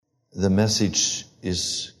The message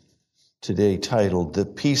is today titled, The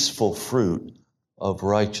Peaceful Fruit of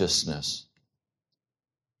Righteousness.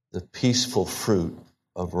 The peaceful fruit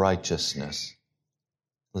of righteousness.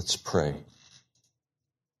 Let's pray.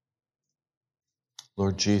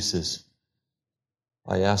 Lord Jesus,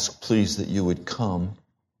 I ask please that you would come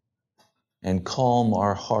and calm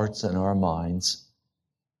our hearts and our minds,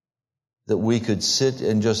 that we could sit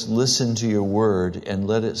and just listen to your word and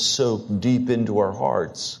let it soak deep into our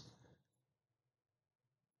hearts.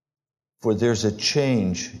 For there's a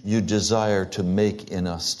change you desire to make in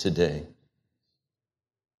us today.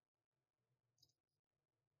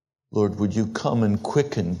 Lord, would you come and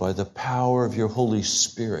quicken by the power of your Holy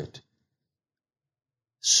Spirit,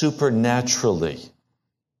 supernaturally,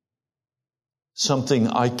 something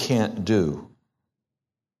I can't do.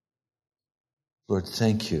 Lord,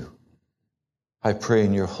 thank you. I pray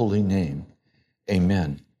in your holy name.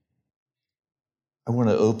 Amen. I want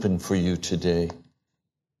to open for you today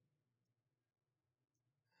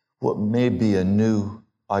what may be a new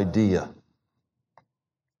idea,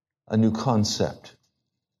 a new concept.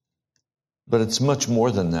 But it's much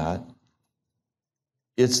more than that.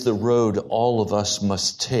 It's the road all of us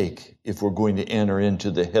must take if we're going to enter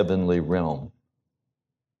into the heavenly realm.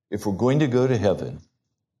 If we're going to go to heaven,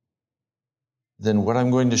 then what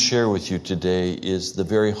I'm going to share with you today is the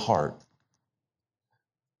very heart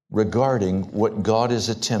regarding what God is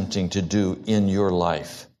attempting to do in your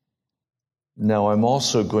life. Now, I'm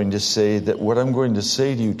also going to say that what I'm going to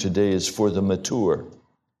say to you today is for the mature,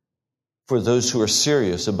 for those who are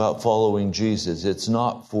serious about following Jesus. It's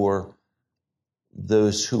not for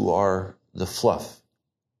those who are the fluff.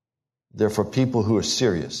 They're for people who are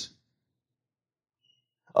serious.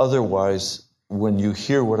 Otherwise, when you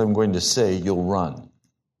hear what I'm going to say, you'll run.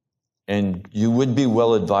 And you would be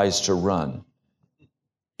well advised to run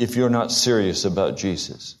if you're not serious about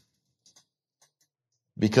Jesus.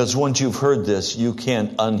 Because once you've heard this, you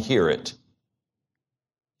can't unhear it.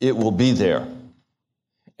 It will be there.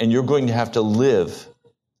 And you're going to have to live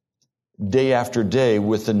day after day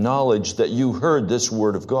with the knowledge that you heard this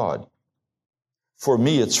word of God. For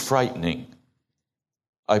me, it's frightening.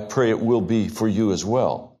 I pray it will be for you as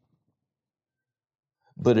well.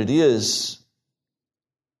 But it is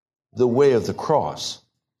the way of the cross.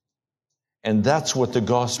 And that's what the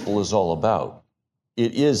gospel is all about.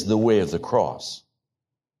 It is the way of the cross.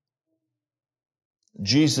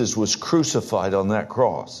 Jesus was crucified on that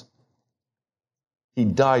cross. He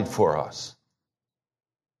died for us.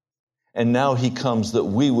 And now he comes that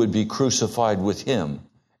we would be crucified with him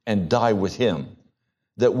and die with him,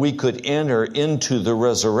 that we could enter into the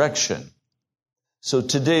resurrection. So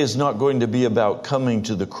today is not going to be about coming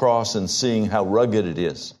to the cross and seeing how rugged it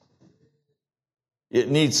is. It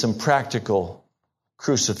needs some practical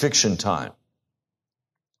crucifixion time.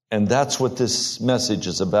 And that's what this message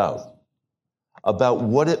is about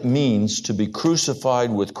what it means to be crucified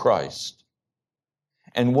with Christ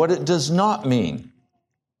and what it does not mean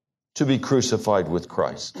to be crucified with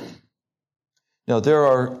Christ. Now, there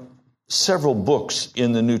are several books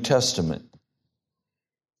in the New Testament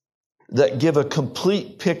that give a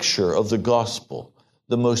complete picture of the gospel,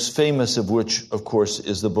 the most famous of which, of course,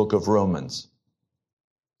 is the book of Romans.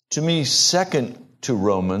 To me, second to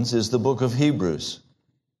Romans is the book of Hebrews.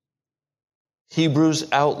 Hebrews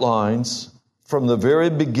outlines from the very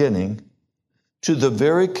beginning to the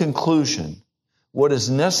very conclusion what is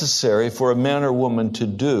necessary for a man or woman to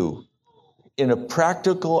do in a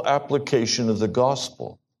practical application of the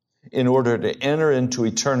gospel in order to enter into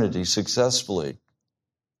eternity successfully.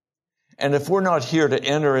 And if we're not here to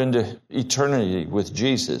enter into eternity with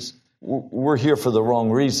Jesus, we're here for the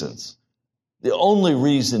wrong reasons. The only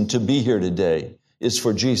reason to be here today is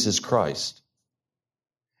for Jesus Christ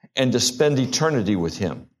and to spend eternity with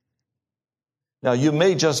him. Now, you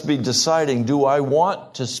may just be deciding, do I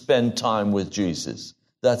want to spend time with Jesus?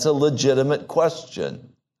 That's a legitimate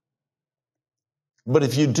question. But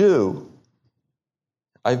if you do,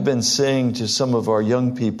 I've been saying to some of our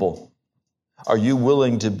young people, are you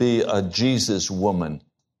willing to be a Jesus woman?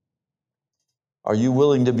 Are you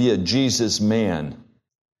willing to be a Jesus man?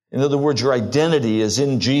 In other words, your identity is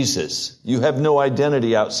in Jesus. You have no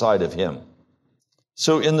identity outside of him.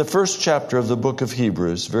 So in the first chapter of the book of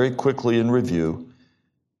Hebrews, very quickly in review,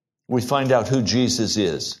 we find out who Jesus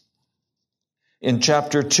is. In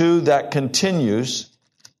chapter 2, that continues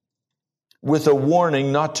with a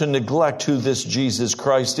warning not to neglect who this Jesus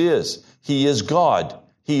Christ is. He is God.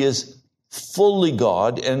 He is fully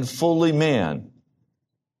God and fully man.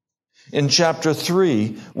 In chapter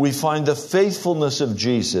 3, we find the faithfulness of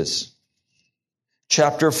Jesus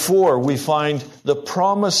Chapter 4, we find the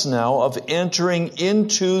promise now of entering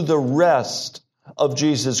into the rest of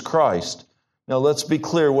Jesus Christ. Now let's be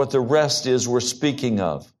clear what the rest is we're speaking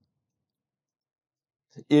of.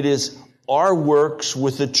 It is our works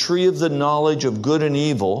with the tree of the knowledge of good and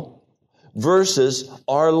evil versus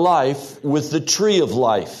our life with the tree of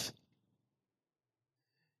life.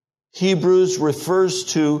 Hebrews refers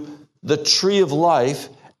to the tree of life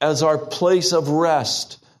as our place of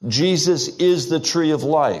rest. Jesus is the tree of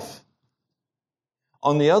life.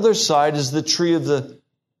 On the other side is the tree of the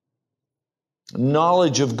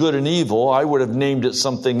knowledge of good and evil. I would have named it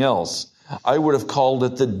something else. I would have called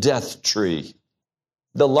it the death tree.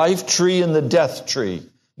 The life tree and the death tree.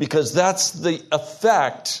 Because that's the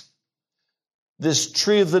effect. This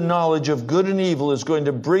tree of the knowledge of good and evil is going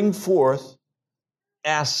to bring forth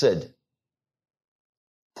acid,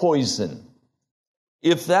 poison.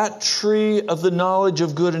 If that tree of the knowledge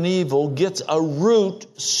of good and evil gets a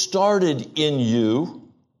root started in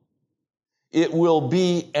you, it will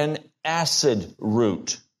be an acid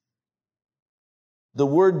root. The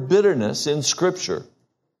word bitterness in Scripture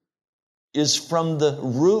is from the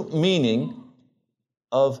root meaning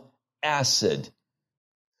of acid,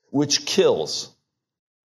 which kills.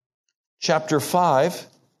 Chapter 5,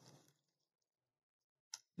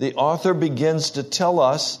 the author begins to tell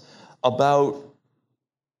us about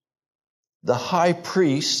the high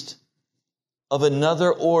priest of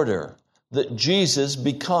another order, that Jesus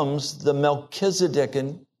becomes the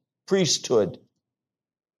Melchizedekan priesthood,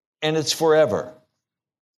 and it's forever.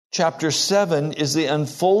 Chapter 7 is the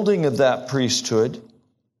unfolding of that priesthood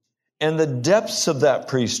and the depths of that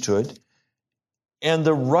priesthood. And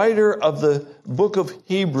the writer of the book of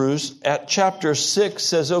Hebrews at chapter 6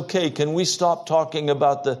 says, okay, can we stop talking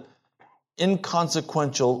about the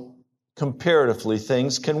inconsequential comparatively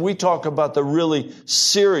things? Can we talk about the really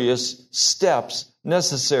serious steps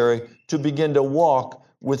necessary to begin to walk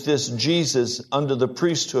with this Jesus under the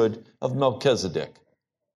priesthood of Melchizedek?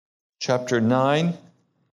 Chapter 9,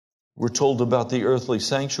 we're told about the earthly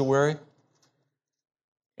sanctuary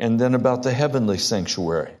and then about the heavenly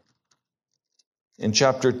sanctuary. In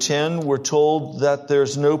chapter 10, we're told that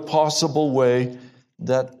there's no possible way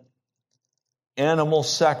that animal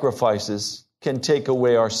sacrifices can take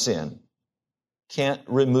away our sin, can't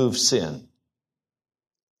remove sin.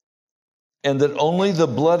 And that only the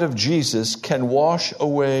blood of Jesus can wash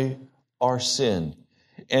away our sin.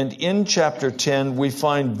 And in chapter 10, we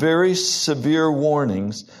find very severe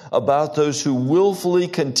warnings about those who willfully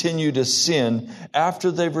continue to sin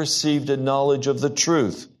after they've received a knowledge of the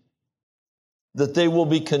truth, that they will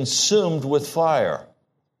be consumed with fire.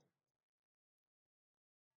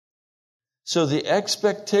 So the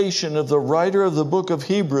expectation of the writer of the book of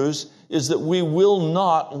Hebrews is that we will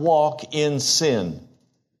not walk in sin.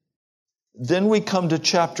 Then we come to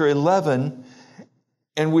chapter 11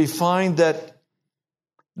 and we find that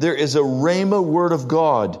there is a rhema word of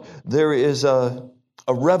God. There is a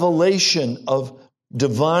revelation of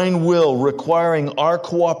divine will requiring our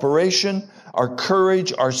cooperation, our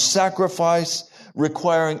courage, our sacrifice,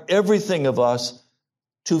 requiring everything of us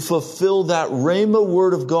to fulfill that rhema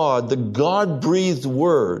word of God, the God-breathed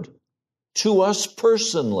word, to us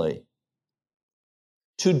personally,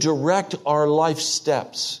 to direct our life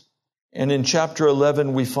steps. And in chapter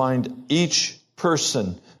 11, we find each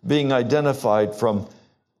person being identified from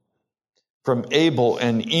Abel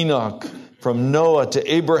and Enoch, from Noah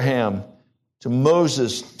to Abraham, to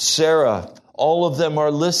Moses, Sarah. All of them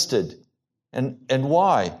are listed. And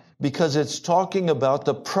why? Because it's talking about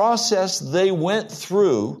the process they went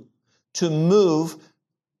through to move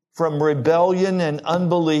from rebellion and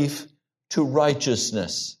unbelief to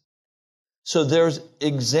righteousness. So there's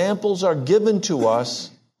examples are given to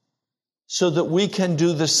us so that we can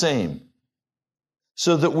do the same,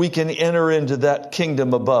 so that we can enter into that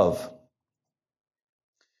kingdom above.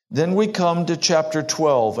 Then we come to chapter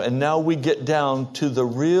 12, and now we get down to the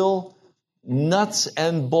real nuts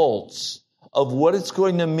and bolts of what it's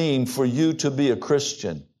going to mean for you to be a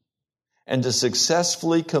Christian and to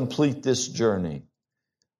successfully complete this journey.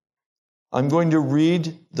 I'm going to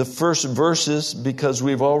read the first verses because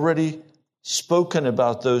we've already spoken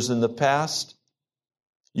about those in the past.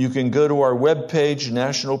 You can go to our webpage,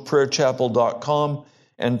 nationalprayerchapel.com,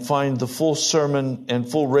 and find the full sermon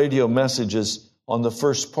and full radio messages on the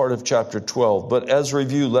first part of chapter 12. But as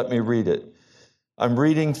review, let me read it. I'm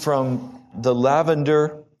reading from the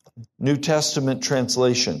Lavender New Testament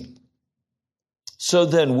translation. So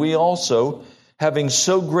then we also, having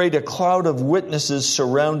so great a cloud of witnesses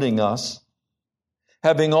surrounding us,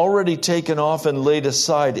 having already taken off and laid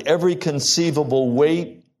aside every conceivable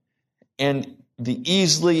weight and the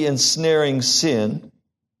easily ensnaring sin.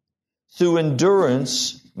 Through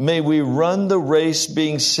endurance, may we run the race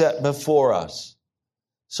being set before us.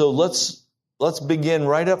 So let's begin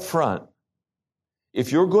right up front.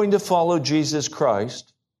 If you're going to follow Jesus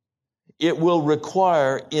Christ, it will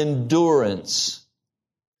require endurance.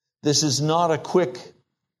 This is not a quick,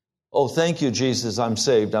 oh, thank you, Jesus, I'm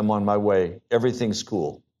saved, I'm on my way, everything's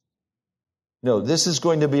cool. No, this is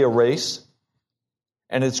going to be a race,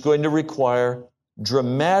 and it's going to require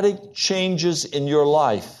dramatic changes in your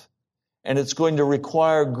life, and it's going to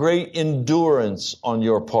require great endurance on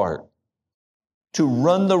your part to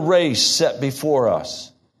run the race set before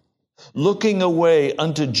us, looking away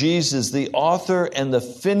unto Jesus, the author and the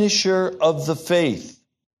finisher of the faith.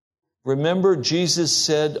 Remember, Jesus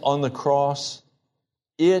said on the cross,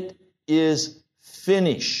 "It is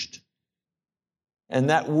finished." And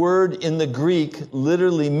that word in the Greek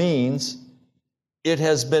literally means it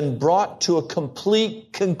has been brought to a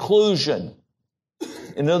complete conclusion.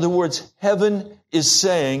 In other words, heaven is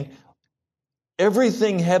saying,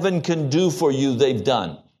 everything heaven can do for you, they've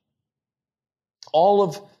done. All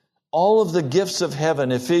of the gifts of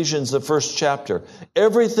heaven, Ephesians, the first chapter,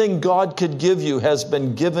 everything God could give you has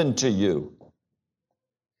been given to you.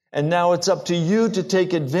 And now it's up to you to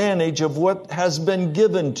take advantage of what has been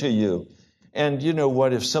given to you. And you know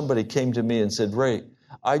what? If somebody came to me and said, "Ray,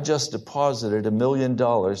 I just deposited $1 million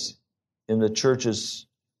in the church's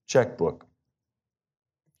checkbook.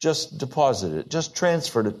 Just deposited it, just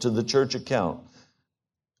transferred it to the church account."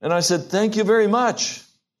 And I said, "Thank you very much."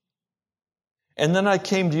 And then I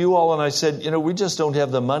came to you all and I said, we just don't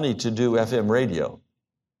have the money to do FM radio.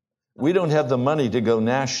 We don't have the money to go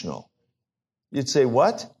national. You'd say,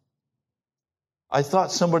 "What? I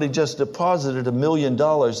thought somebody just deposited $1 million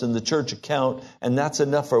in the church account and that's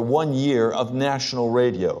enough for 1 year of national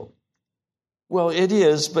radio." Well, it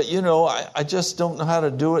is, but I just don't know how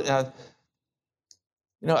to do it.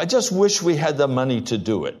 I just wish we had the money to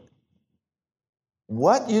do it.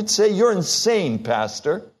 What? You'd say, "You're insane,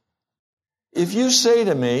 Pastor." If you say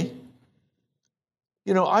to me,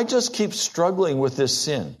 I just keep struggling with this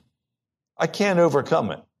sin, I can't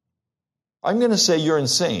overcome it, I'm going to say you're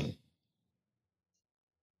insane.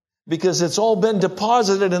 Because it's all been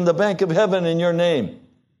deposited in the bank of heaven in your name.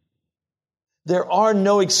 There are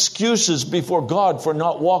no excuses before God for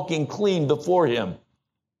not walking clean before Him.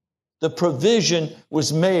 The provision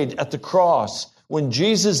was made at the cross. When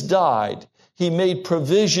Jesus died, He made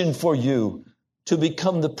provision for you to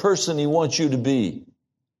become the person He wants you to be.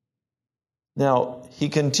 Now, He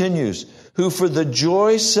continues, who for the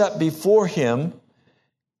joy set before Him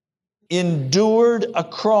endured a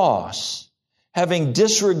cross, having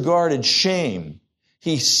disregarded shame.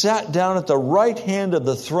 He sat down at the right hand of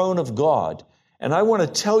the throne of God. And I want to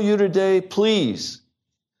tell you today, please,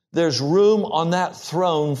 there's room on that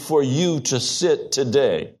throne for you to sit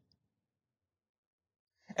today.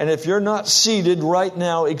 And if you're not seated right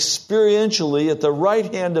now experientially at the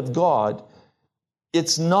right hand of God,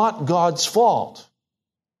 it's not God's fault.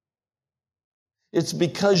 It's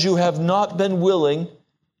because you have not been willing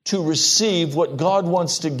to receive what God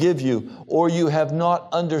wants to give you, or you have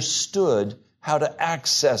not understood how to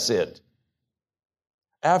access it.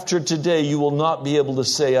 After today, you will not be able to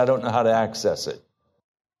say, "I don't know how to access it."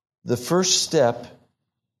 The first step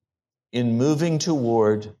in moving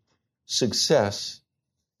toward success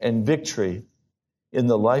and victory in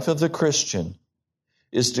the life of the Christian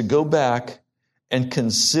is to go back and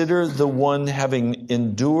consider the one having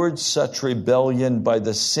endured such rebellion by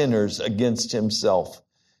the sinners against himself.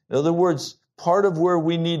 In other words, part of where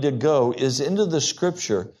we need to go is into the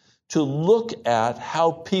Scripture to look at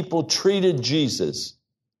how people treated Jesus.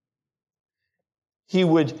 He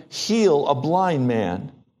would heal a blind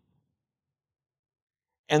man,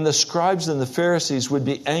 and the scribes and the Pharisees would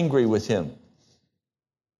be angry with Him.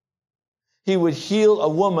 He would heal a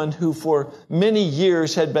woman who for many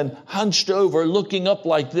years had been hunched over, looking up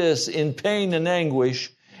like this in pain and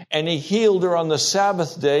anguish, and He healed her on the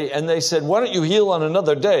Sabbath day, and they said, "Why don't you heal on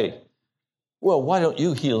another day?" Well, why don't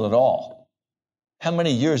you heal at all? How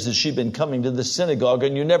many years has she been coming to the synagogue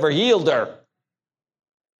and you never healed her?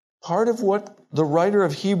 Part of what the writer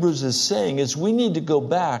of Hebrews is saying is we need to go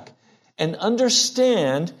back and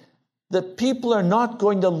understand that people are not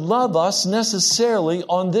going to love us necessarily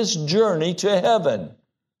on this journey to heaven.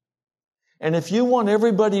 And if you want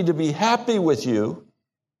everybody to be happy with you,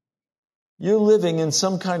 you're living in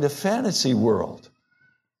some kind of fantasy world.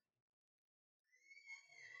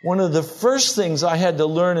 One of the first things I had to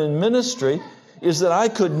learn in ministry is that I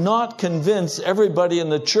could not convince everybody in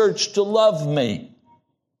the church to love me.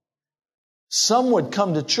 Some would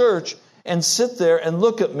come to church and sit there and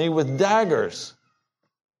look at me with daggers.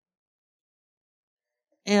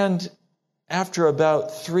 And after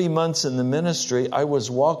about 3 months in the ministry, I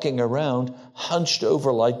was walking around hunched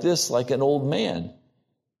over like this, like an old man.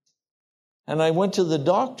 And I went to the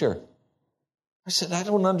doctor. I said, I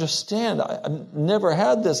don't understand. I've never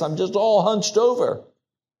had this. I'm just all hunched over.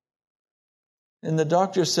 And the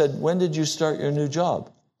doctor said, when did you start your new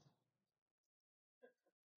job?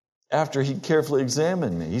 After he carefully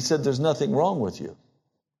examined me, he said, there's nothing wrong with you.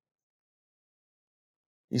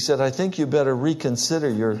 He said, I think you better reconsider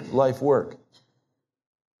your life work.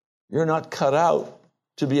 You're not cut out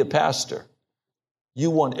to be a pastor. You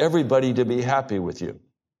want everybody to be happy with you.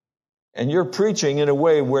 And you're preaching in a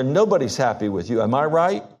way where nobody's happy with you. Am I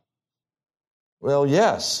right? Well,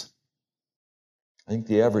 yes. I think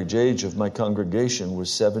the average age of my congregation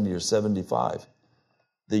was 70 or 75.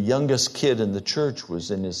 The youngest kid in the church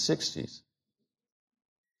was in his 60s.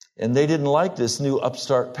 And they didn't like this new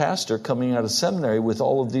upstart pastor coming out of seminary with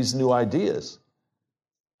all of these new ideas.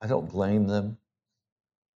 I don't blame them.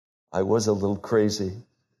 I was a little crazy.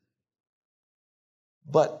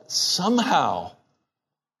 But somehow,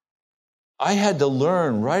 I had to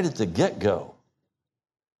learn right at the get-go.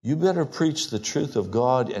 You better preach the truth of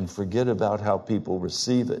God and forget about how people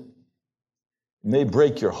receive it. It may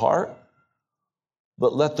break your heart,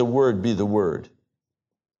 but let the word be the word.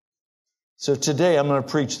 So today I'm going to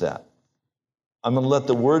preach that. I'm going to let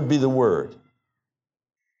the word be the word.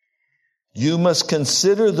 You must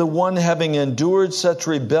consider the one having endured such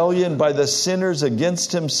rebellion by the sinners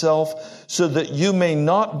against himself, so that you may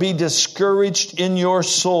not be discouraged in your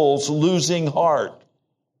souls, losing heart.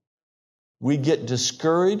 We get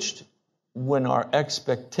discouraged when our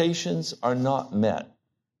expectations are not met.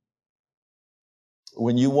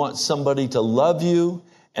 When you want somebody to love you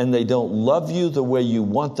and they don't love you the way you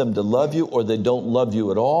want them to love you, or they don't love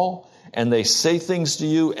you at all, and they say things to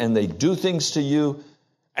you and they do things to you,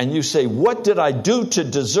 and you say, what did I do to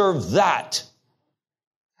deserve that?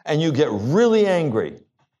 And you get really angry.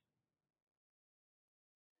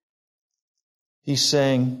 He's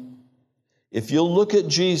saying, if you'll look at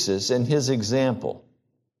Jesus and his example,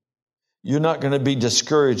 you're not going to be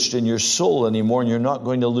discouraged in your soul anymore, and you're not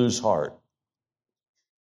going to lose heart.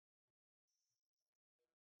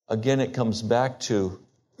 Again, it comes back to,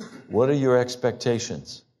 what are your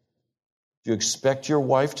expectations? Do you expect your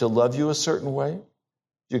wife to love you a certain way?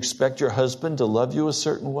 Do you expect your husband to love you a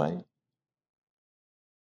certain way?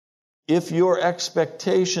 If your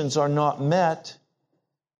expectations are not met,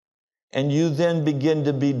 and you then begin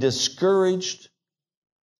to be discouraged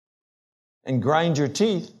and grind your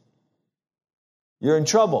teeth, you're in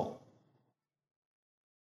trouble.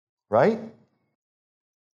 Right?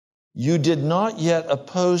 You did not yet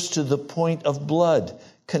oppose to the point of blood,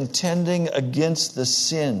 contending against the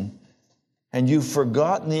sin, and you've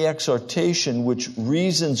forgotten the exhortation which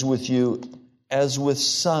reasons with you as with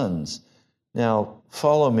sons. Now,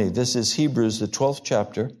 follow me. This is Hebrews, the 12th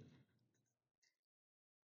chapter,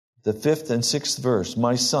 the 5th and 6th verse.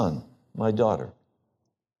 My son, my daughter,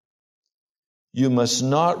 you must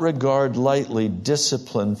not regard lightly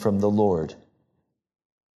discipline from the Lord,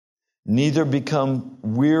 neither become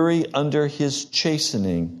weary under his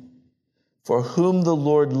chastening. For whom the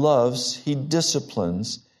Lord loves, he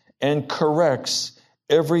disciplines and corrects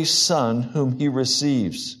every son whom he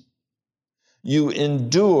receives. You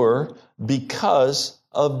endure because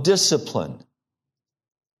of discipline.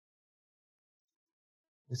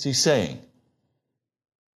 What's he saying?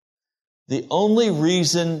 The only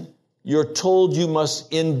reason you're told you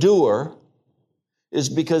must endure is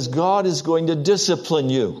because God is going to discipline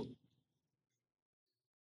you.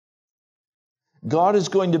 God is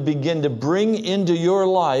going to begin to bring into your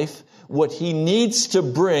life what he needs to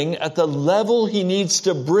bring at the level he needs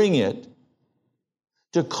to bring it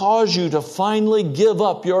to cause you to finally give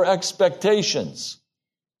up your expectations,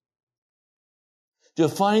 to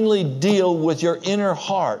finally deal with your inner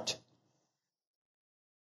heart.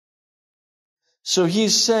 So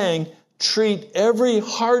he's saying, treat every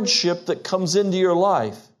hardship that comes into your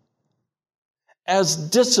life as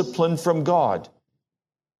discipline from God.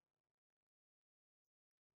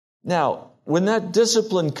 Now, when that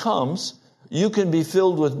discipline comes, you can be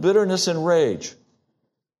filled with bitterness and rage.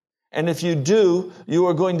 And if you do, you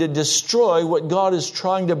are going to destroy what God is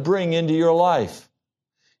trying to bring into your life.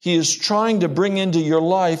 He is trying to bring into your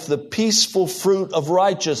life the peaceful fruit of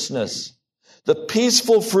righteousness. The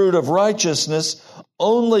peaceful fruit of righteousness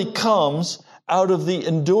only comes out of the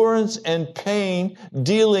endurance and pain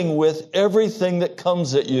dealing with everything that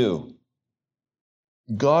comes at you.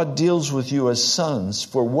 God deals with you as sons,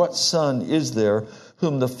 for what son is there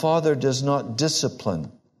whom the Father does not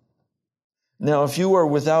discipline? Now, if you are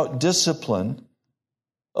without discipline,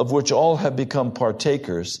 of which all have become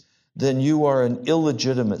partakers, then you are an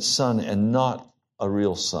illegitimate son and not a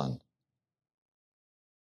real son.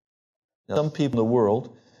 Now, some people in the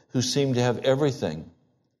world who seem to have everything,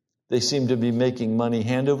 they seem to be making money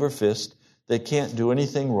hand over fist. They can't do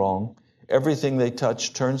anything wrong. Everything they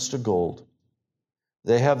touch turns to gold.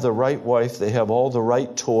 They have the right wife. They have all the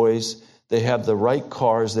right toys. They have the right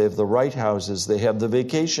cars. They have the right houses. They have the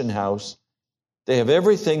vacation house. They have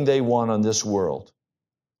everything they want on this world.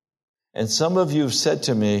 And some of you have said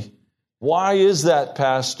to me, "Why is that,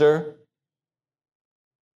 Pastor?"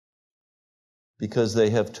 Because they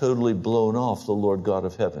have totally blown off the Lord God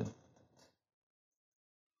of heaven.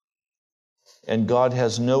 And God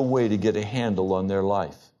has no way to get a handle on their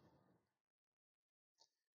life.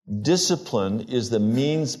 Discipline is the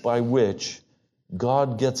means by which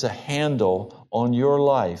God gets a handle on your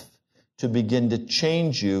life to begin to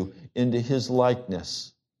change you into His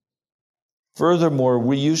likeness. Furthermore,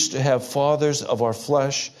 we used to have fathers of our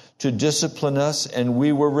flesh to discipline us, and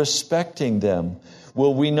we were respecting them.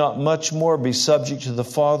 Will we not much more be subject to the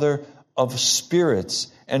Father of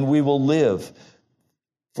spirits, and we will live?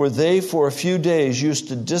 For they for a few days used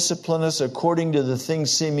to discipline us according to the thing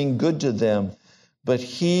seeming good to them, but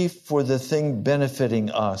He for the thing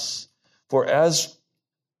benefiting us. For us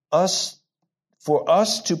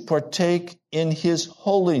to partake in His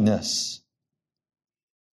holiness.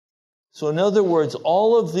 So in other words,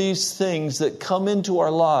 all of these things that come into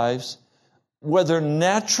our lives, whether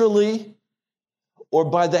naturally or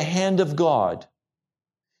by the hand of God,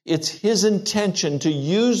 it's His intention to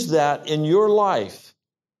use that in your life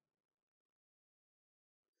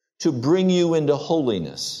to bring you into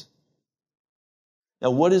holiness.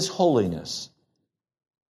 Now, what is holiness?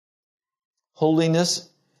 Holiness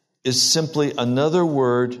is simply another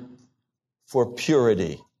word for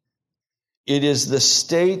purity. It is the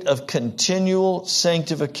state of continual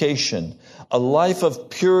sanctification. A life of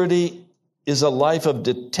purity is a life of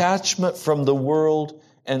detachment from the world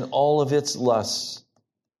and all of its lusts.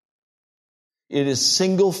 It is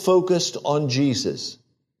single-focused on Jesus.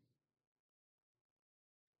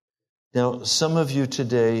 Now, some of you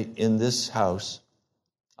today in this house,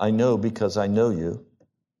 I know because I know you,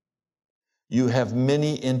 you have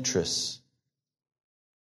many interests.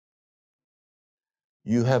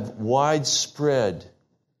 You have widespread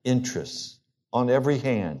interests on every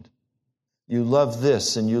hand. You love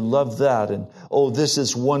this and you love that, and oh, this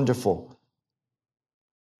is wonderful.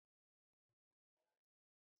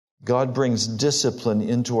 God brings discipline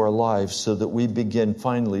into our lives so that we begin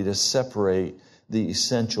finally to separate the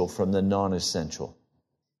essential from the non-essential.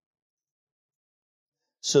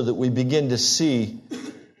 So that we begin to see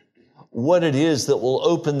what it is that will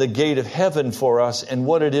open the gate of heaven for us and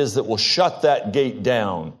what it is that will shut that gate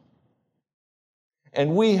down.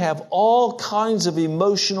 And we have all kinds of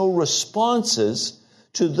emotional responses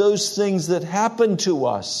to those things that happen to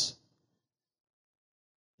us.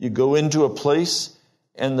 You go into a place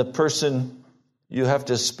and the person you have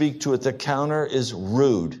to speak to at the counter is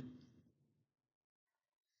rude.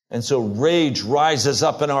 And so rage rises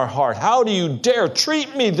up in our heart. How do you dare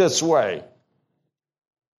treat me this way?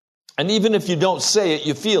 And even if you don't say it,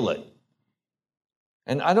 you feel it.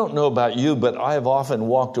 And I don't know about you, but I have often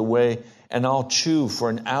walked away and I'll chew for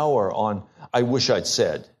an hour on, I wish I'd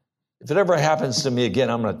said. If it ever happens to me again,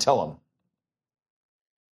 I'm going to tell them.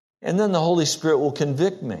 And then the Holy Spirit will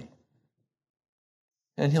convict me.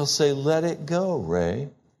 And He'll say, let it go, Ray.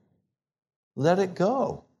 Let it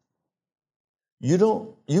go.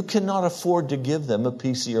 You cannot afford to give them a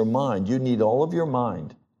piece of your mind. You need all of your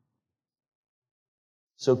mind.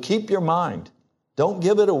 So keep your mind. Don't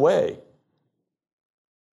give it away.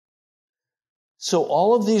 So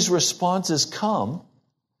all of these responses come,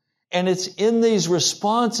 and it's in these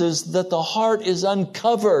responses that the heart is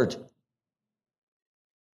uncovered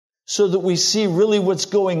so that we see really what's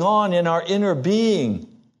going on in our inner being.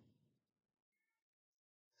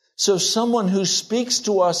 So someone who speaks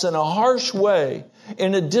to us in a harsh way,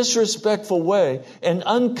 in a disrespectful way, and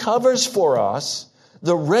uncovers for us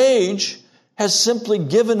the rage, has simply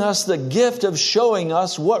given us the gift of showing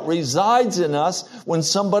us what resides in us when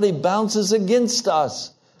somebody bounces against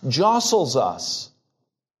us, jostles us.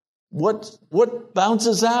 What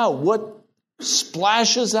bounces out? What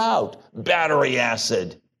splashes out? Battery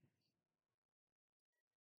acid.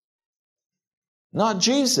 Not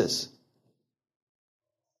Jesus.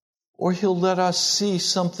 Or He'll let us see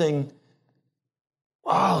something,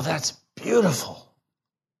 wow, that's beautiful.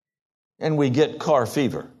 And we get car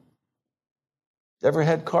fever. Ever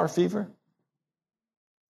had car fever?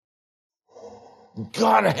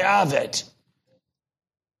 Gotta have it.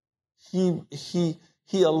 He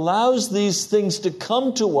allows these things to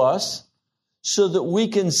come to us so that we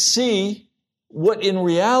can see what in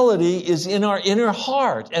reality is in our inner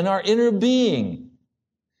heart and our inner being.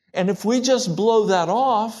 And if we just blow that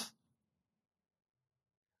off,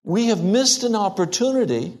 we have missed an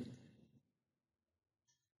opportunity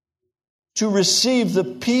to receive the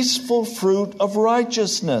peaceful fruit of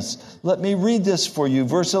righteousness. Let me read this for you.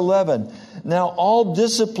 Verse 11. Now all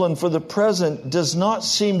discipline for the present does not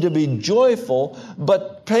seem to be joyful,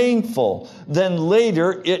 but painful. Then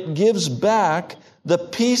later it gives back the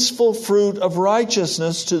peaceful fruit of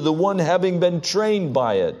righteousness to the one having been trained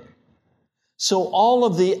by it. So all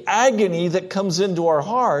of the agony that comes into our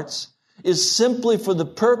hearts is simply for the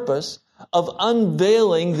purpose of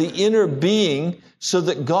unveiling the inner being so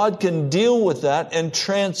that God can deal with that and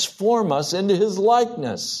transform us into His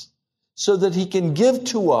likeness, so that He can give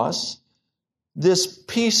to us this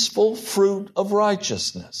peaceful fruit of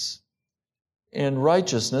righteousness. And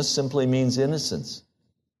righteousness simply means innocence.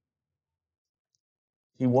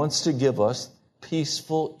 He wants to give us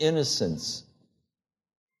peaceful innocence.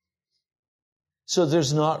 So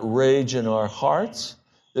there's not rage in our hearts.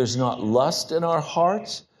 There's not lust in our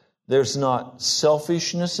hearts. There's not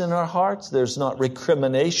selfishness in our hearts. There's not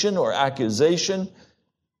recrimination or accusation.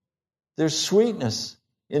 There's sweetness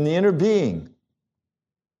in the inner being.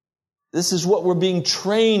 This is what we're being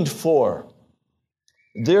trained for.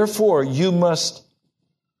 Therefore, you must,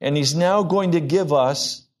 and He's now going to give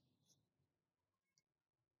us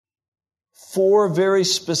 4 very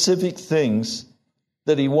specific things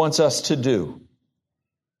that He wants us to do.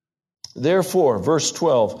 Therefore, verse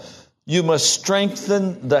 12, you must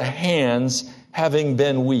strengthen the hands having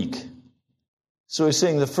been weak. So He's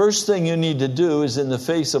saying the first thing you need to do is, in the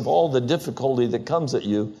face of all the difficulty that comes at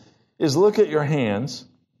you, is look at your hands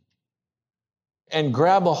and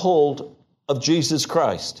grab a hold of Jesus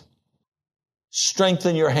Christ.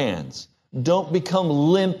 Strengthen your hands. Don't become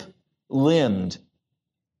limp-limbed.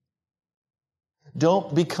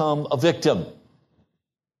 Don't become a victim.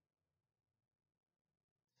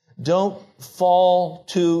 Don't fall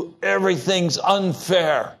to everything's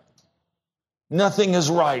unfair. Nothing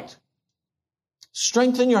is right.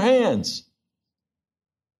 Strengthen your hands.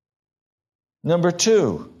 Number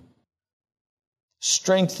 2,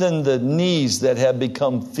 strengthen the knees that have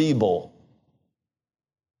become feeble.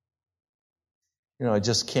 I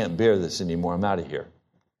just can't bear this anymore. I'm out of here.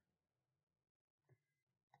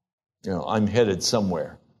 I'm headed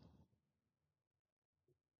somewhere.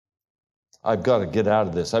 I've got to get out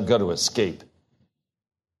of this. I've got to escape.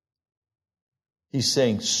 He's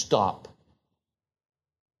saying, stop.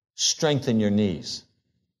 Strengthen your knees.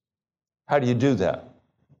 How do you do that?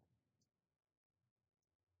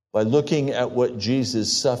 By looking at what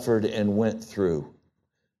Jesus suffered and went through.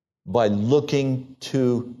 By looking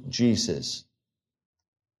to Jesus.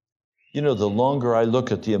 The longer I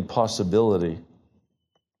look at the impossibility,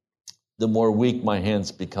 the more weak my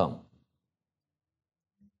hands become.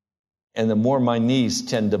 And the more my knees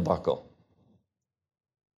tend to buckle.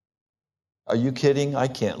 Are you kidding? I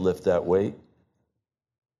can't lift that weight.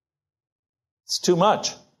 It's too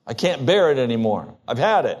much. I can't bear it anymore. I've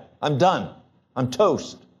had it. I'm done. I'm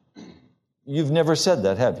toast. You've never said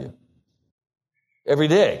that, have you? Every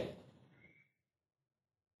day.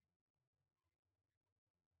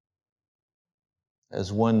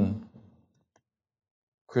 As one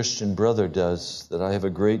Christian brother does, that I have a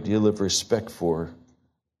great deal of respect for,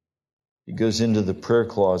 he goes into the prayer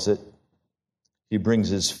closet. He brings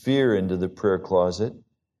his fear into the prayer closet.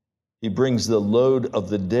 He brings the load of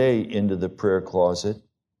the day into the prayer closet.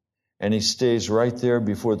 And he stays right there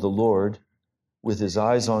before the Lord with his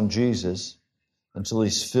eyes on Jesus until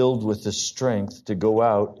he's filled with the strength to go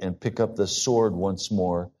out and pick up the sword once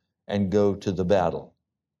more and go to the battle.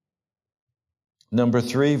 Number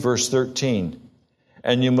 3, verse 13.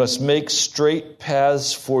 And you must make straight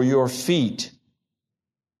paths for your feet,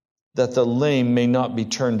 that the lame may not be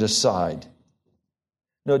turned aside.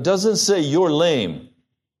 No, it doesn't say you're lame.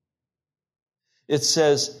 It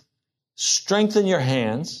says strengthen your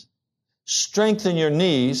hands, strengthen your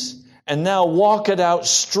knees, and now walk it out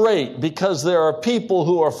straight, because there are people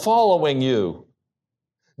who are following you.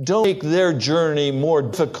 Don't make their journey more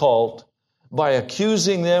difficult by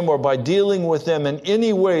accusing them or by dealing with them in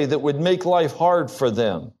any way that would make life hard for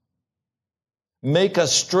them. Make a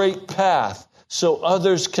straight path so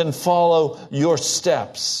others can follow your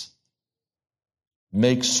steps.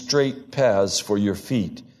 Make straight paths for your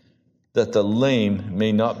feet, that the lame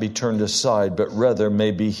may not be turned aside, but rather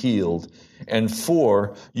may be healed. And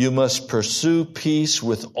 4, you must pursue peace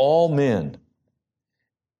with all men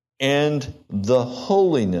and the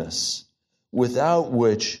holiness without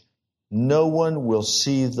which no one will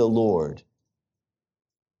see the Lord.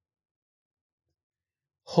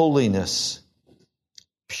 Holiness,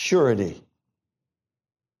 purity.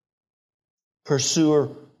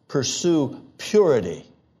 Pursue purity.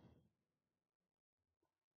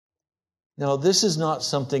 Now, this is not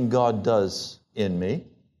something God does in me.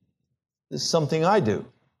 This is something I do.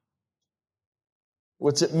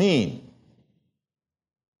 What's it mean?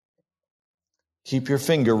 Keep your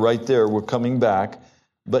finger right there. We're coming back.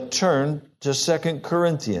 But turn to 2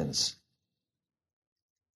 Corinthians.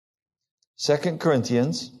 2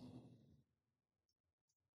 Corinthians,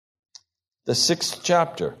 the 6th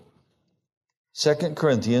chapter. 2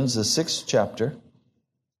 Corinthians, the 6th chapter,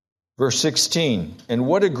 verse 16. And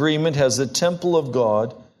what agreement has the temple of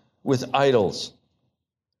God with idols?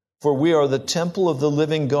 For we are the temple of the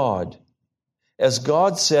living God. As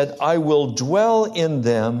God said, I will dwell in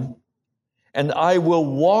them, and I will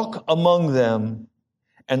walk among them,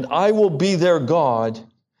 and I will be their God,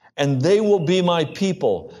 and they will be my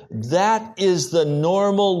people. That is the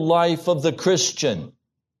normal life of the Christian.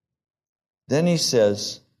 Then he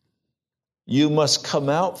says, you must come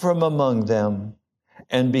out from among them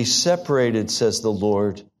and be separated, says the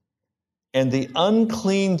Lord, and the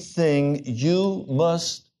unclean thing you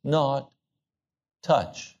must not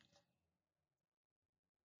touch,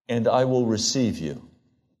 and I will receive you.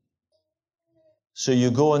 So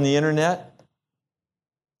you go on the internet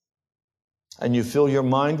and you fill your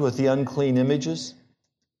mind with the unclean images,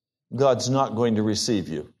 God's not going to receive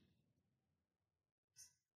you.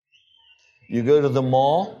 You go to the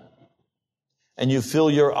mall and you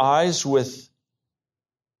fill your eyes with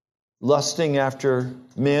lusting after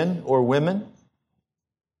men or women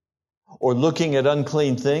or looking at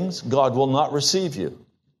unclean things, God will not receive you.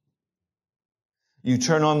 You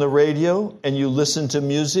turn on the radio and you listen to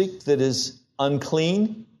music that is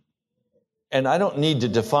unclean, and I don't need to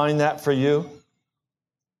define that for you.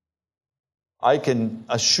 I can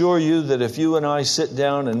assure you that if you and I sit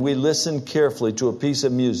down and we listen carefully to a piece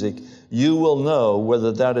of music, you will know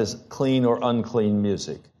whether that is clean or unclean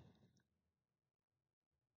music.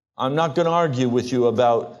 I'm not going to argue with you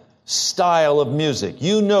about style of music.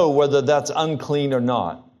 You know whether that's unclean or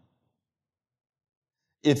not.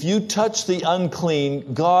 If you touch the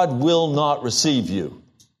unclean, God will not receive you.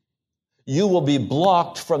 You will be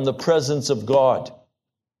blocked from the presence of God.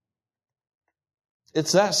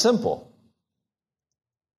 It's that simple.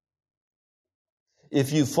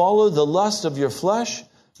 If you follow the lust of your flesh,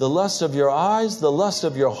 the lust of your eyes, the lust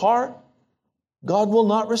of your heart, God will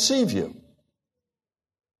not receive you.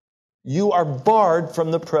 You are barred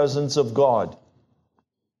from the presence of God.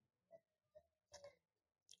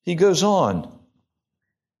 He goes on,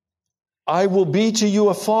 I will be to you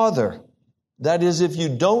a father. That is, if you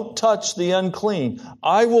don't touch the unclean,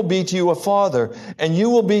 I will be to you a father, and you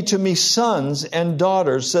will be to me sons and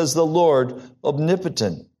daughters, says the Lord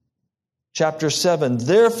omnipotent. Chapter 7,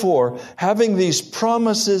 therefore, having these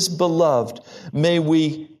promises, beloved, may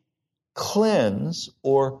we cleanse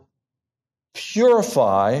or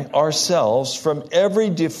purify ourselves from every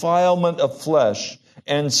defilement of flesh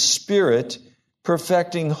and spirit,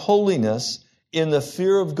 perfecting holiness in the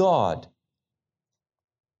fear of God.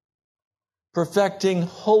 Perfecting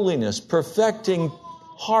holiness, perfecting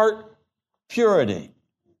heart purity.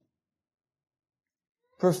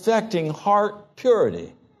 Perfecting heart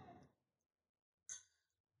purity.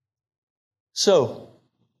 So,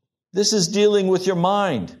 this is dealing with your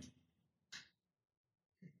mind.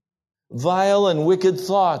 Vile and wicked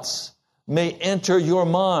thoughts may enter your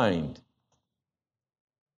mind.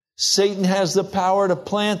 Satan has the power to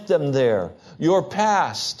plant them there. Your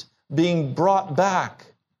past being brought back.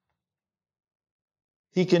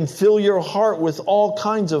 He can fill your heart with all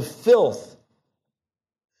kinds of filth.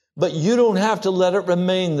 But you don't have to let it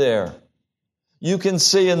remain there. You can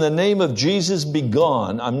say, in the name of Jesus, be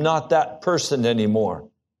gone. I'm not that person anymore.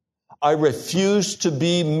 I refuse to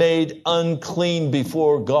be made unclean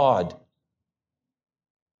before God.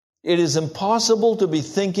 It is impossible to be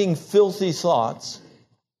thinking filthy thoughts,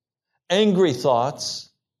 angry thoughts,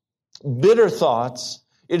 bitter thoughts.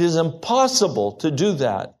 It is impossible to do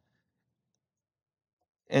that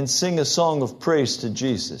and sing a song of praise to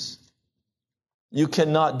Jesus. You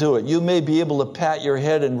cannot do it. You may be able to pat your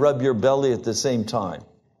head and rub your belly at the same time.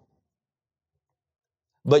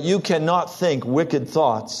 But you cannot think wicked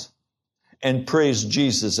thoughts and praise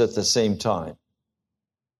Jesus at the same time.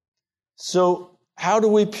 So, how do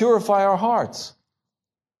we purify our hearts?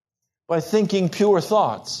 By thinking pure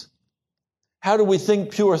thoughts. How do we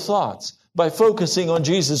think pure thoughts? By focusing on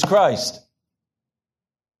Jesus Christ.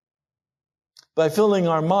 By filling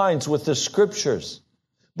our minds with the Scriptures.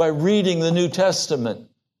 By reading the New Testament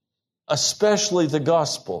especially the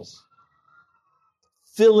Gospels,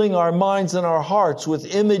 filling our minds and our hearts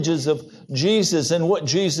with images of Jesus and what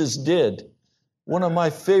Jesus did. One of my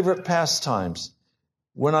favorite pastimes,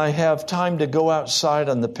 when I have time to go outside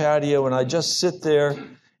on the patio and I just sit there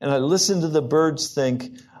and I listen to the birds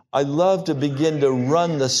think, I love to begin to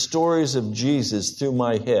run the stories of Jesus through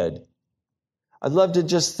my head. I love to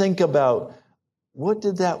just think about, what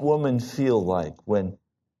did that woman feel like when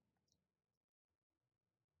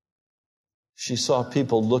she saw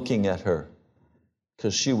people looking at her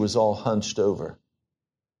because she was all hunched over?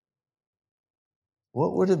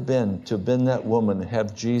 What would it have been to have been that woman and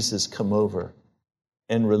have Jesus come over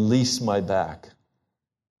and release my back?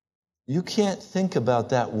 You can't think about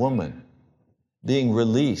that woman being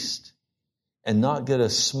released and not get a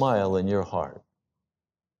smile in your heart.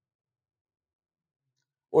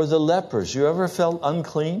 Or the lepers. You ever felt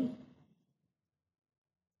unclean?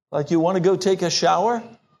 Like you want to go take a shower?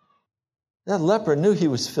 That leper knew he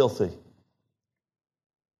was filthy.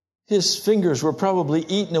 His fingers were probably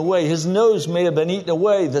eaten away. His nose may have been eaten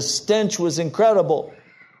away. The stench was incredible.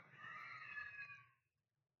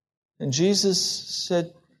 And Jesus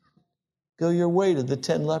said, go your way to the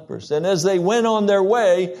 10 lepers. And as they went on their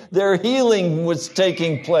way, their healing was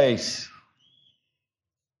taking place.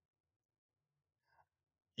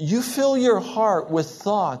 You fill your heart with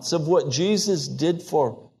thoughts of what Jesus did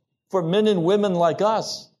for men and women like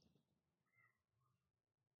us.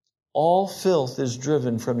 All filth is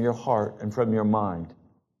driven from your heart and from your mind.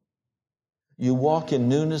 You walk in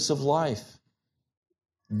newness of life.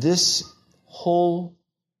 This whole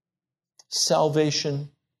salvation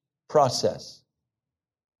process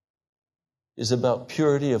is about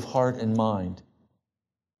purity of heart and mind.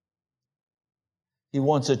 He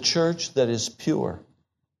wants a church that is pure,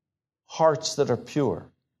 hearts that are pure.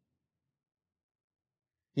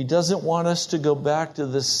 He doesn't want us to go back to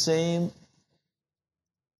the same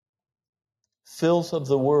filth of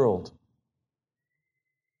the world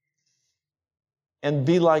and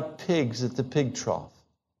be like pigs at the pig trough.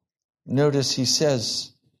 Notice he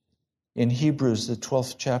says in Hebrews, the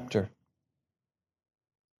 12th chapter,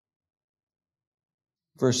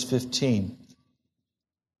 verse 15,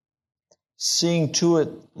 seeing to it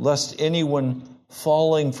lest anyone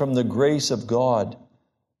falling from the grace of God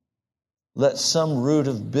let some root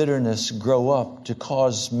of bitterness grow up to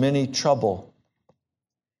cause many trouble,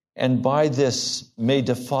 and by this may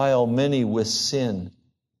defile many with sin.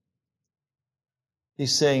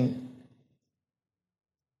 He's saying,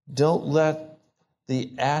 don't let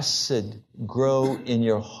the acid grow in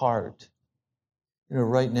your heart.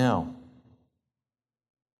 Right now,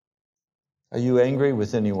 are you angry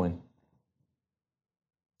with anyone?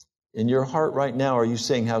 In your heart right now, are you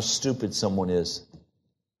saying how stupid someone is?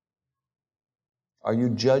 Are you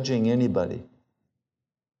judging anybody?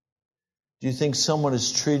 Do you think someone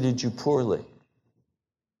has treated you poorly?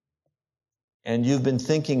 And you've been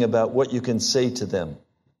thinking about what you can say to them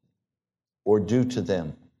or do to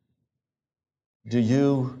them? Do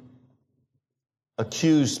you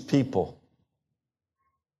accuse people?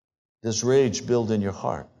 Does rage build in your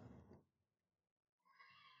heart?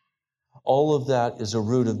 All of that is a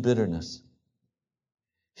root of bitterness.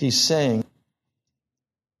 He's saying,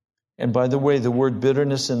 and by the way, the word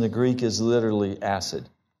bitterness in the Greek is literally acid.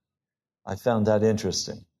 I found that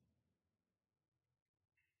interesting.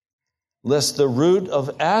 Lest the root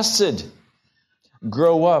of acid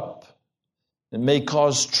grow up and may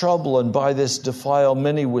cause trouble, and by this defile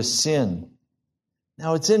many with sin.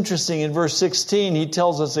 Now it's interesting, in verse 16, he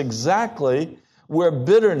tells us exactly where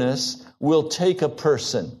bitterness will take a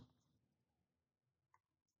person.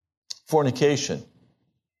 Fornication.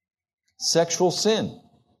 Sexual sin.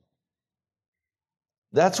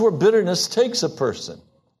 That's where bitterness takes a person.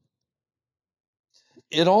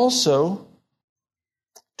 It also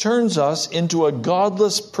turns us into a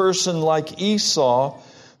godless person like Esau,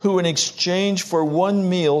 who in exchange for one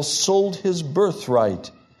meal sold his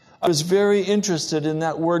birthright. I was very interested in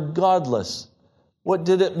that word godless. What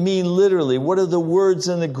did it mean literally? What are the words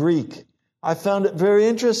in the Greek? I found it very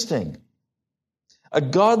interesting. A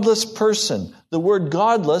godless person. The word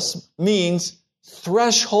godless means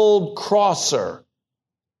threshold crosser.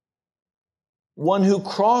 One who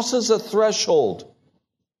crosses a threshold.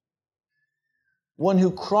 One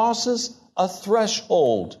who crosses a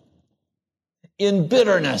threshold in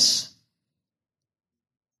bitterness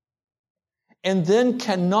and then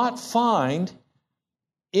cannot find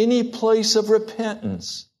any place of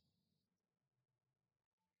repentance.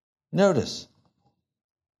 Notice,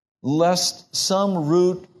 lest some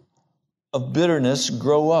root of bitterness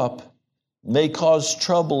grow up, may cause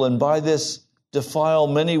trouble, and by this defile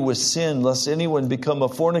many with sin, lest anyone become a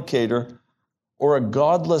fornicator or a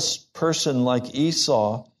godless person like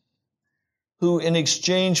Esau, who in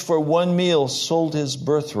exchange for one meal sold his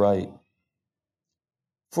birthright.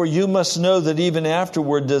 For you must know that even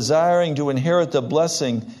afterward, desiring to inherit the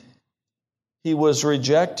blessing, he was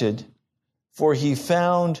rejected, for he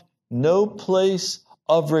found no place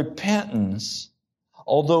of repentance,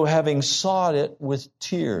 although having sought it with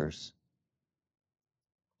tears.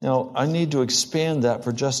 Now, I need to expand that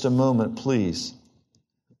for just a moment, please.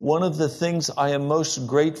 One of the things I am most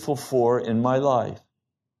grateful for in my life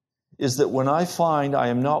is that when I find I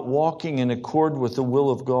am not walking in accord with the will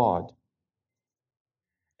of God,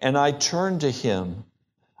 and I turn to Him,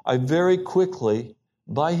 I very quickly,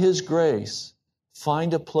 by His grace,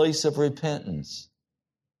 find a place of repentance.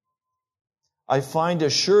 I find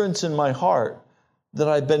assurance in my heart that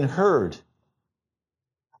I've been heard.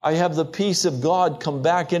 I have the peace of God come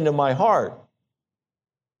back into my heart.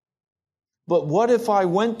 But what if I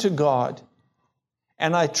went to God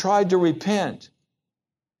and I tried to repent,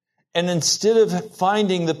 and instead of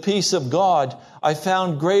finding the peace of God, I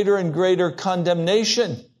found greater and greater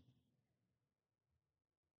condemnation?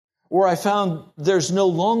 Where I found there's no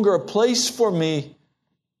longer a place for me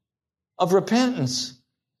of repentance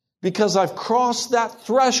because I've crossed that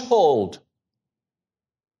threshold.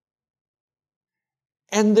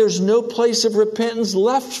 And there's no place of repentance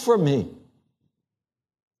left for me.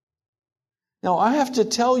 Now, I have to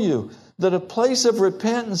tell you that a place of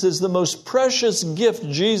repentance is the most precious gift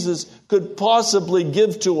Jesus could possibly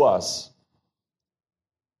give to us.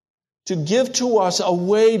 To give to us a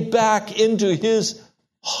way back into His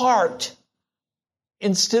heart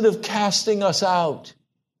instead of casting us out.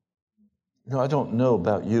 You know, I don't know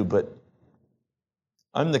about you, but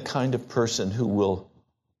I'm the kind of person who will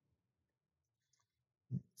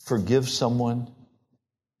forgive someone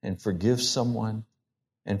and forgive someone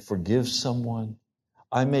and forgive someone.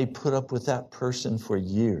 I may put up with that person for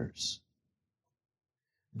years,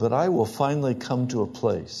 but I will finally come to a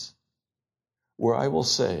place where I will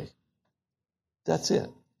say, that's it.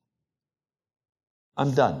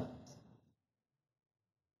 I'm done.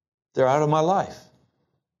 They're out of my life.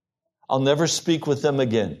 I'll never speak with them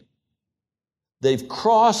again. They've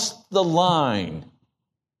crossed the line.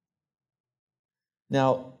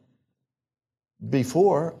 Now,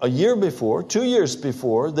 a year before, 2 years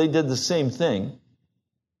before, they did the same thing,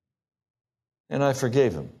 and I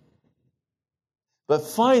forgave them. But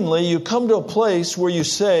finally, you come to a place where you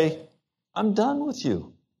say, I'm done with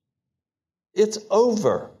you. It's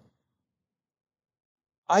over.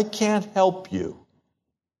 I can't help you.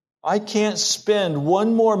 I can't spend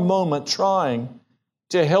one more moment trying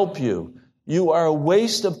to help you. You are a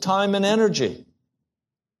waste of time and energy.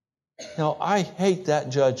 Now, I hate that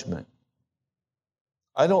judgment.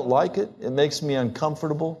 I don't like it. It makes me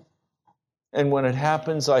uncomfortable. And when it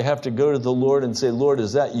happens, I have to go to the Lord and say, Lord,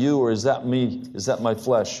 is that you or is that me? Is that my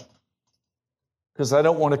flesh? Because I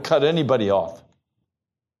don't want to cut anybody off.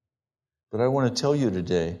 But I want to tell you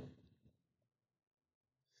today,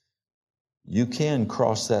 you can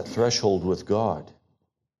cross that threshold with God.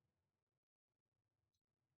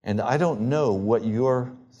 And I don't know what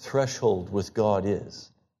your threshold with God is.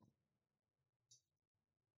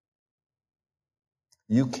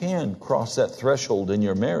 You can cross that threshold in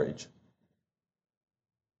your marriage.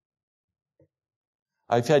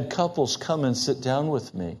 I've had couples come and sit down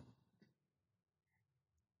with me.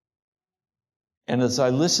 And as I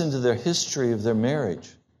listen to their history of their marriage,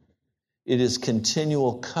 it is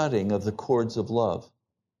continual cutting of the cords of love,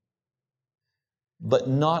 but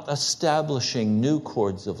not establishing new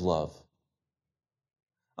cords of love.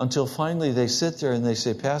 Until finally they sit there and they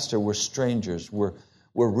say, Pastor, we're strangers. We're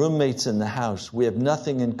roommates in the house. We have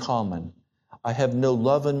nothing in common. I have no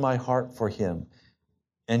love in my heart for him.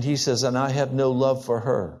 And he says, and I have no love for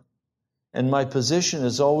her. And my position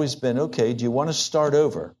has always been, okay, do you want to start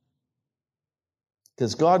over?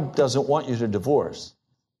 Because God doesn't want you to divorce.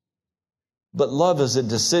 But love is a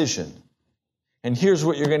decision. And here's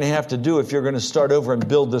what you're going to have to do if you're going to start over and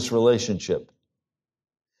build this relationship.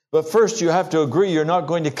 But first you have to agree you're not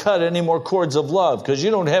going to cut any more cords of love because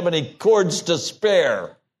you don't have any cords to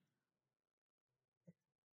spare.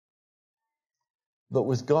 But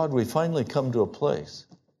with God, we finally come to a place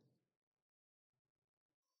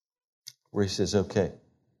where he says, okay,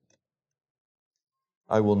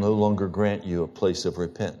 I will no longer grant you a place of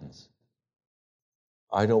repentance.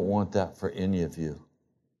 I don't want that for any of you.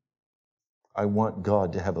 I want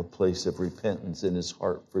God to have a place of repentance in his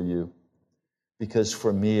heart for you. Because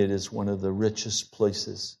for me, it is one of the richest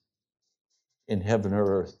places in heaven or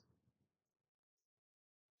earth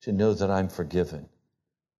to know that I'm forgiven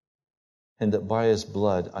and that by His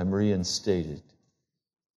blood I'm reinstated,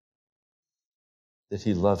 that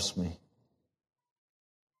He loves me,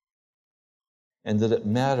 and that it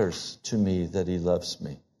matters to me that He loves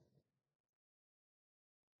me.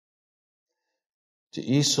 To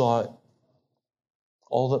Esau,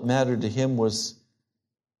 all that mattered to him was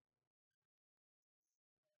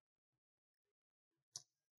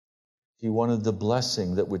he wanted the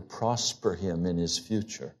blessing that would prosper him in his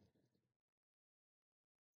future.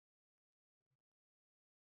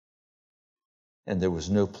 And there was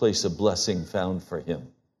no place of blessing found for him.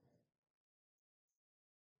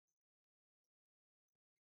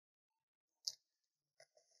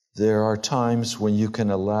 There are times when you can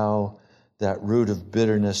allow that root of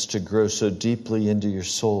bitterness to grow so deeply into your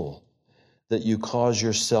soul that you cause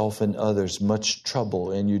yourself and others much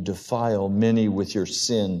trouble, and you defile many with your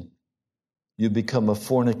sin. You become a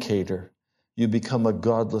fornicator. You become a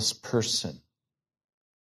godless person.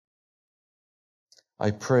 I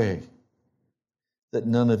pray that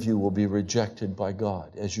none of you will be rejected by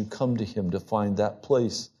God as you come to Him to find that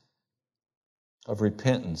place of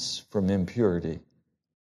repentance from impurity.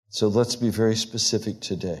 So let's be very specific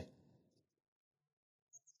today.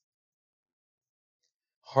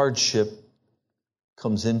 Hardship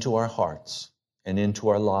comes into our hearts and into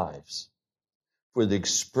our lives for the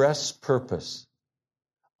express purpose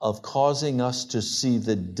of causing us to see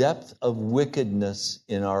the depth of wickedness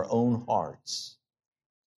in our own hearts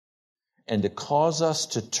and to cause us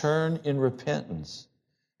to turn in repentance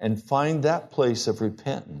and find that place of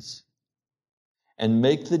repentance and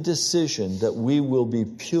make the decision that we will be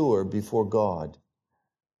pure before God.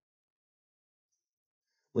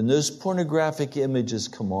 When those pornographic images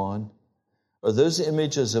come on, or those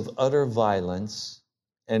images of utter violence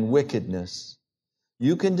and wickedness,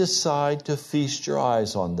 you can decide to feast your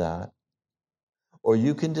eyes on that, or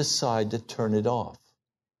you can decide to turn it off.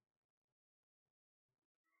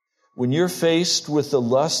 When you're faced with the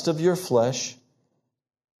lust of your flesh,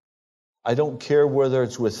 I don't care whether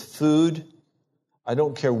it's with food, I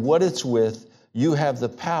don't care what it's with, you have the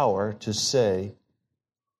power to say,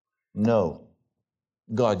 no.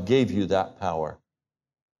 God gave you that power.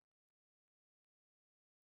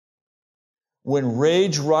 When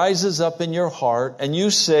rage rises up in your heart and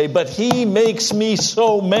you say, but he makes me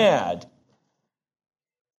so mad,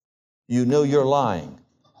 you know you're lying.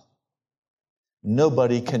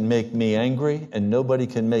 Nobody can make me angry and nobody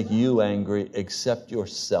can make you angry except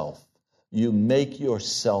yourself. You make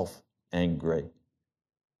yourself angry.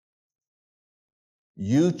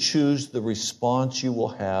 You choose the response you will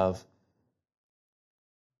have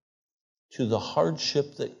to the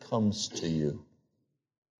hardship that comes to you.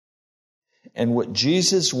 And what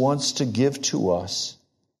Jesus wants to give to us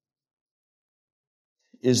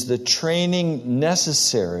is the training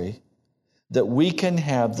necessary that we can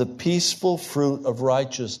have the peaceful fruit of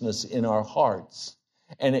righteousness in our hearts,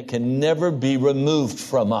 and it can never be removed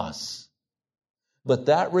from us. But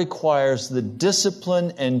that requires the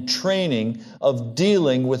discipline and training of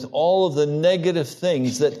dealing with all of the negative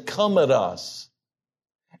things that come at us,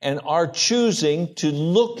 and our choosing to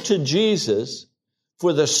look to Jesus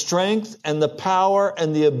for the strength and the power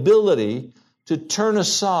and the ability to turn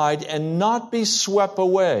aside and not be swept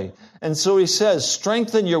away. And so he says,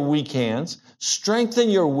 strengthen your weak hands, strengthen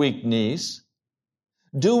your weak knees,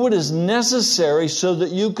 do what is necessary so that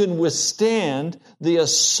you can withstand the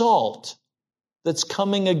assault that's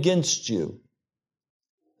coming against you.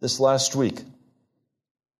 This last week,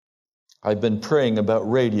 I've been praying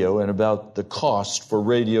about radio and about the cost for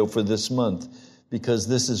radio for this month, because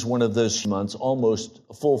this is one of those months, almost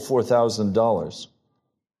a full $4,000.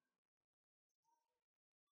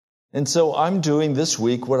 And so I'm doing this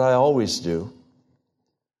week what I always do.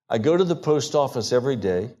 I go to the post office every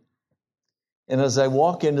day, and as I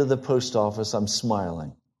walk into the post office, I'm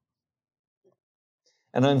smiling.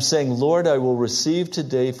 And I'm saying, Lord, I will receive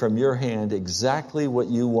today from your hand exactly what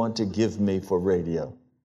you want to give me for radio.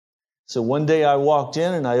 So one day I walked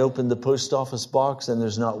in and I opened the post office box and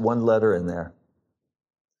there's not one letter in there.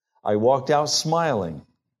 I walked out smiling,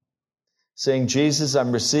 saying, Jesus,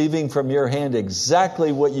 I'm receiving from your hand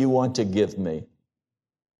exactly what you want to give me.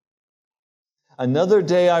 Another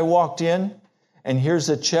day I walked in and here's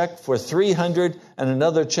a check for $300 and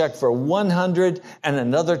another check for $100 and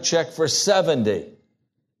another check for $70.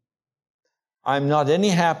 I'm not any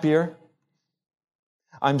happier.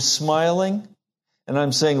 I'm smiling and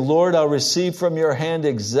I'm saying, Lord, I'll receive from your hand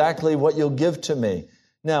exactly what you'll give to me.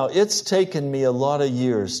 Now, it's taken me a lot of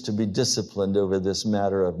years to be disciplined over this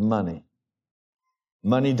matter of money.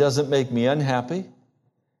 Money doesn't make me unhappy,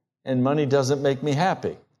 and money doesn't make me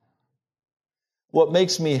happy. What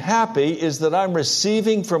makes me happy is that I'm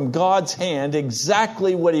receiving from God's hand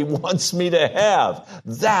exactly what He wants me to have.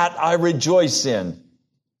 That I rejoice in.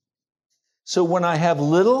 So when I have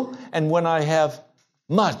little and when I have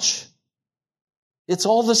much, it's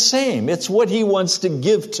all the same. It's what He wants to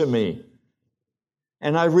give to me.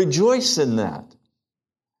 And I rejoice in that.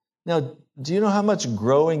 Now, do you know how much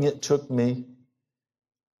growing it took me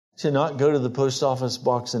to not go to the post office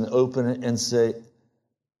box and open it and say,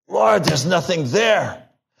 Lord, there's nothing there.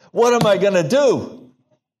 What am I going to do?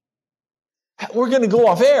 We're going to go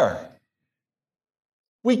off air.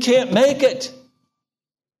 We can't make it.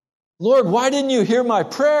 Lord, why didn't you hear my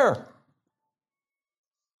prayer?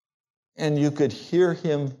 And you could hear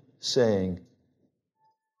Him saying,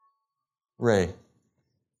 Ray,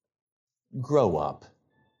 grow up.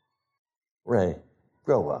 Ray,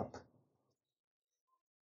 grow up.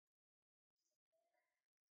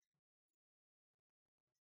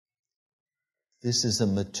 This is a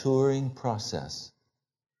maturing process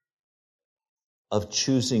of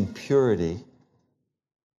choosing purity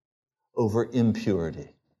over impurity.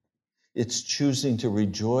 It's choosing to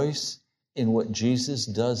rejoice in what Jesus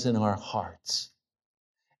does in our hearts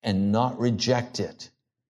and not reject it.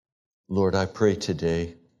 Lord, I pray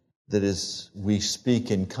today that as we speak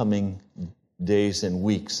in coming days and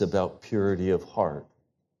weeks about purity of heart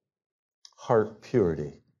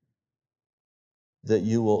purity, that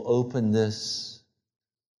you will open this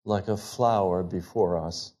like a flower before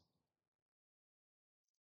us.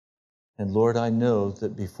 And Lord, I know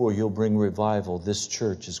that before you'll bring revival, this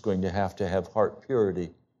church is going to have heart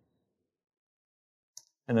purity.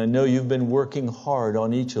 And I know you've been working hard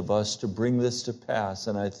on each of us to bring this to pass,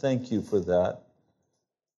 and I thank you for that.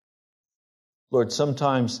 Lord,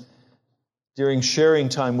 sometimes during sharing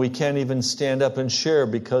time, we can't even stand up and share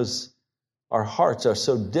because our hearts are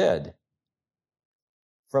so dead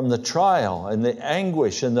from the trial and the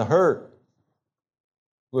anguish and the hurt.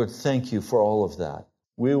 Lord, thank you for all of that.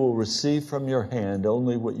 We will receive from your hand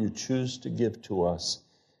only what you choose to give to us,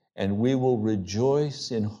 and we will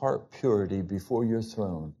rejoice in heart purity before your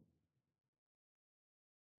throne.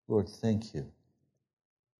 Lord, thank you.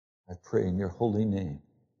 I pray in your holy name.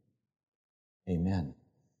 Amen.